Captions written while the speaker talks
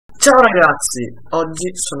Ciao ragazzi,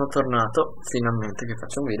 oggi sono tornato, finalmente che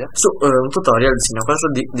faccio un video, su un tutorial di disegno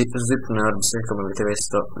di Sweep NURBS. Come avete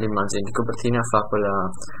visto l'immagine di copertina fa quella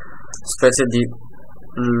specie di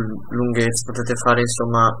lunghezza, potete fare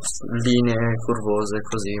insomma linee curvose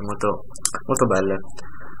così, molto, molto belle.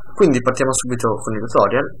 Quindi partiamo subito con il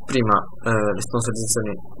tutorial. Prima le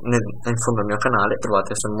sponsorizzazioni in fondo al mio canale,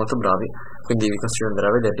 trovate, sono molto bravi, quindi vi consiglio di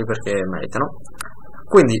andare a vederli perché meritano.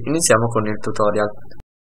 Quindi iniziamo con il tutorial.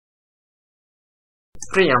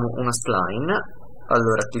 Creiamo una spline,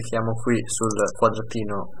 allora clicchiamo qui sul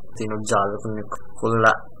quadratino giallo con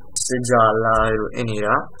la S gialla e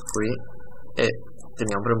nera qui e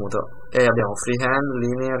teniamo premuto e abbiamo freehand,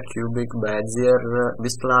 linear, cubic, bezier,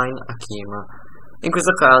 b-spline, akima. In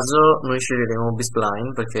questo caso noi sceglieremo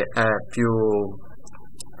b-spline perché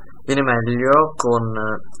viene meglio con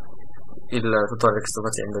il tutorial che sto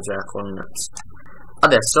facendo, cioè con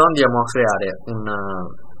adesso andiamo a creare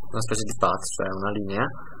una specie di path, cioè una linea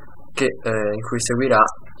in cui seguirà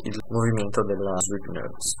il movimento della Sweep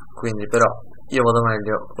NURBS. Quindi però io vado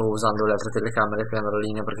meglio usando le altre telecamere creando la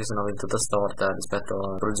linea perché sennò viene tutta storta rispetto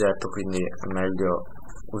al progetto, quindi è meglio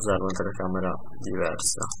usare una telecamera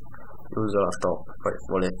diversa. Io uso la top,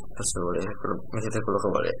 poi se volete mettete quello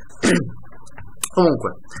che volete.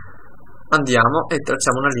 Comunque andiamo e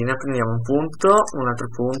tracciamo una linea, prendiamo un punto, un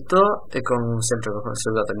altro punto e sempre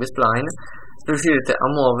se usate il B-spline riuscirete a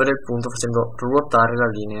muovere il punto facendo ruotare la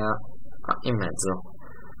linea in mezzo.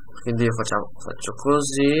 Quindi io faccio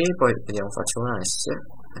così, poi vediamo, faccio una S,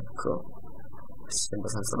 ecco, S è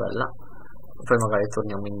abbastanza bella, poi magari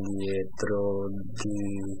torniamo indietro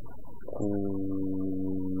di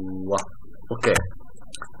qua, ok,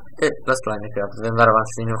 e la spline è creata. Potete andare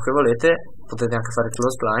avanti finché che volete, potete anche fare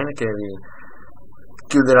close spline che vi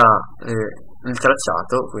chiuderà il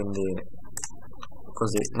tracciato, quindi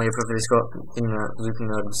così, ma io preferisco in Sweep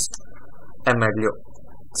NURBS, è meglio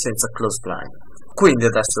senza close spline. Quindi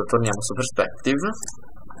adesso torniamo su perspective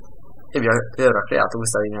e vi ho creato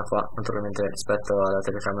questa linea qua, naturalmente rispetto alla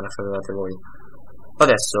telecamera che avevate voi.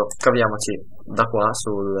 Adesso caviamoci da qua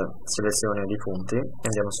sul selezione di punti e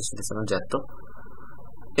andiamo su selezione oggetto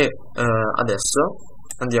e adesso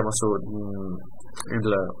andiamo su il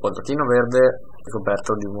quadratino verde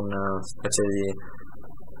ricoperto di una specie di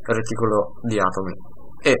reticolo di atomi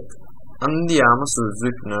e andiamo su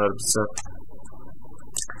Sweep NURBS,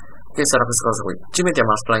 che sarà questa cosa qui. Ci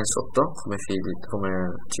mettiamo la spline sotto come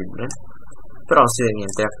children, però non si vede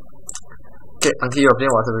niente, che anche io la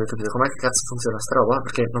prima volta avevo capito com'è che cazzo funziona sta roba,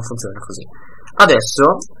 perché non funziona così. Adesso,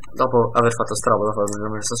 dopo aver fatto sta roba, dopo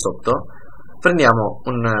averla messa sotto, prendiamo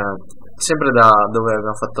sempre da dove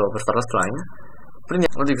abbiamo fatto per fare la spline,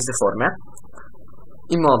 prendiamo una di queste forme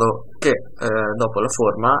in modo che dopo la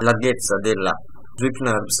forma, la larghezza della Sweep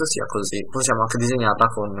NURBS sia così. Possiamo anche disegnarla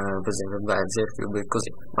con per esempio il bezier, il cubic,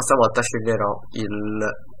 così, ma stavolta sceglierò il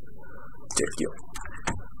cerchio.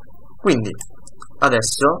 Quindi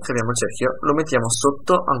adesso creiamo il cerchio, lo mettiamo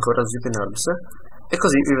sotto ancora Sweep NURBS e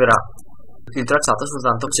così vi verrà il tracciato,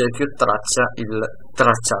 soltanto il cerchio traccia il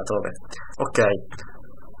tracciato, vabbè. Ok,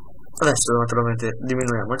 adesso naturalmente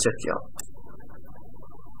diminuiamo il cerchio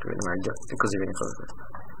che viene meglio e così viene cosa.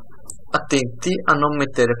 Attenti a non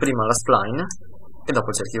mettere prima la spline e dopo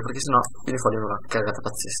il cerchio, perché sennò viene fuori una cagata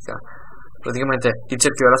pazzesca. Praticamente il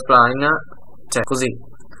cerchio e la spline, cioè così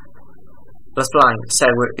la spline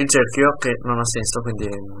segue il cerchio, che non ha senso, quindi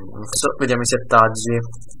vediamo i settaggi.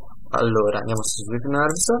 Allora andiamo su Sweep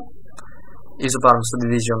NURBS, il subarm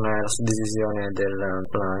subdivision è la suddivisione del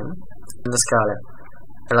spline, la scala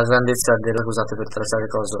è la grandezza della che usate per tracciare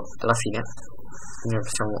il coso alla fine, quindi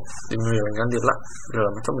facciamo diminuire e ingrandirla, io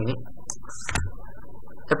la metto mini,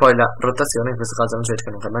 e poi la rotazione in questo caso non c'è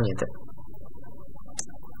perché non cambia niente,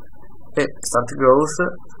 e start growth,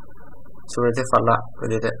 se volete farla,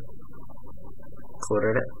 vedete,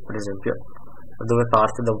 correre per esempio da dove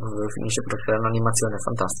parte, dopo dove finisce, per creare un'animazione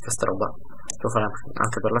fantastica sta roba, lo fare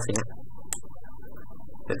anche per la fine,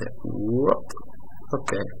 vedete,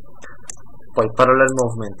 ok, poi parallel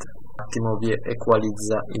movement, un attimo vi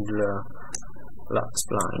equalizza la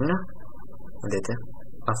spline, vedete,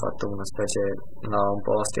 ha fatto una specie, un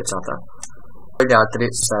po' schiacciata. Poi gli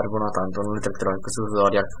altri servono a tanto, non li tratterò in questo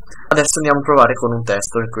tutorial. Adesso andiamo a provare con un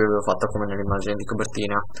testo in cui avevo fatto come nell'immagine di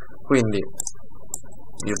copertina. Quindi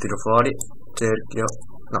io tiro fuori, cerchio,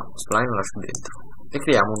 no, spline lo lascio dentro e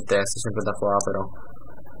creiamo un testo sempre da qua, però,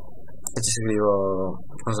 e ci scrivo,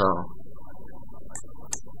 non so,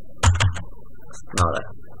 no dai,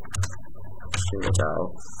 scrivo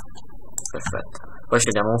ciao, perfetto. Poi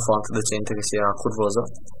scegliamo un font decente che sia curvoso,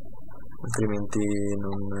 altrimenti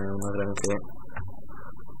non è una granché.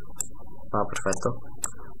 Ah, perfetto.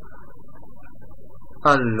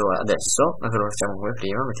 Allora, adesso, anche lo facciamo come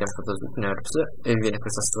prima, mettiamo foto su NURBS e viene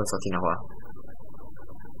questa stronzatina qua.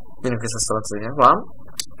 Viene questa stronzatina qua,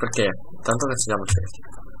 perché tanto cancelliamo certi.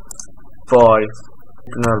 Poi,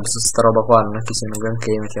 NURBS, sta roba qua non è che sia un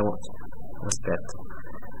granché, mettiamo... Aspetta.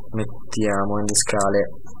 Mettiamo in discale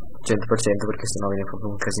 100% perché sennò viene proprio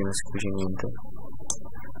un casino, non si capisce niente.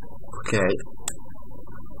 Ok.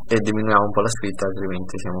 E diminuiamo un po' la scritta,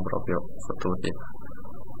 altrimenti siamo proprio fottuti.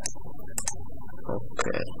 Ok,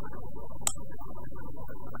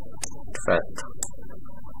 perfetto.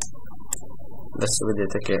 Adesso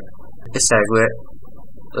vedete che segue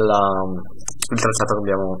il tracciato che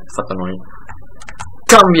abbiamo fatto noi.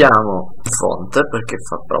 Cambiamo il font perché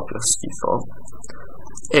fa proprio schifo,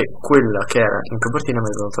 e quella che era in copertina mi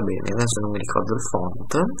è venuta bene. Adesso non mi ricordo il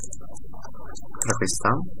font. Era questa?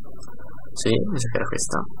 Sì, mi sa che era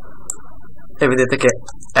questa. E vedete che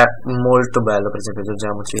è molto bello. Per esempio,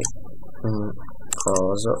 aggiungiamoci un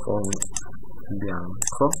coso con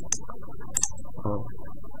bianco.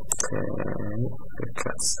 Ok, che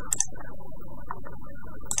cazzo,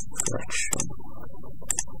 flexion.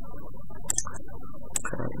 Ok,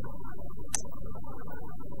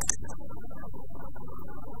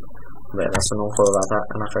 beh, adesso non colorata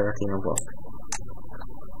è una cagatina un po'.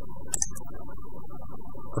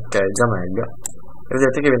 Ok, già meglio. E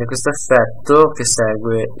vedete che viene questo effetto che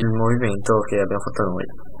segue il movimento che abbiamo fatto noi.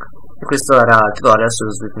 E questo era il tutorial sullo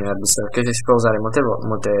Sweet NURBS, che si può usare in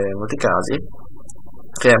molti casi,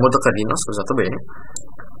 che è molto carino, se usato bene.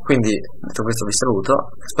 Quindi, detto questo, vi saluto,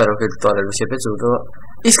 spero che il tutorial vi sia piaciuto.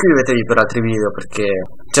 Iscrivetevi per altri video perché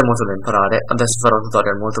c'è molto da imparare. Adesso farò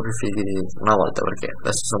tutorial molto più fighi di una volta, perché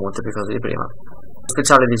adesso sono molte più cose di prima. Lo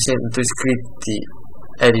speciale di 100 iscritti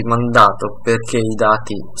è rimandato perché i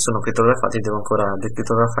dati sono crittografati, devo ancora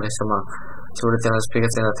decrittografare. Insomma, se volete una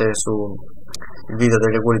spiegazione andate su il video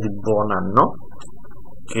degli auguri di buon anno,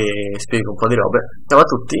 che spiego un po' di robe. Ciao a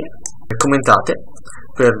tutti, commentate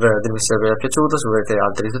per dirmi se vi è piaciuto, se volete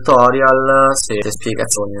altri tutorial, se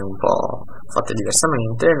spiegazioni un po' fatte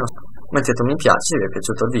diversamente. Mettete un mi piace se vi è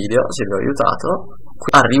piaciuto il video, se vi ho aiutato.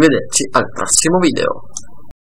 Arrivederci al prossimo video.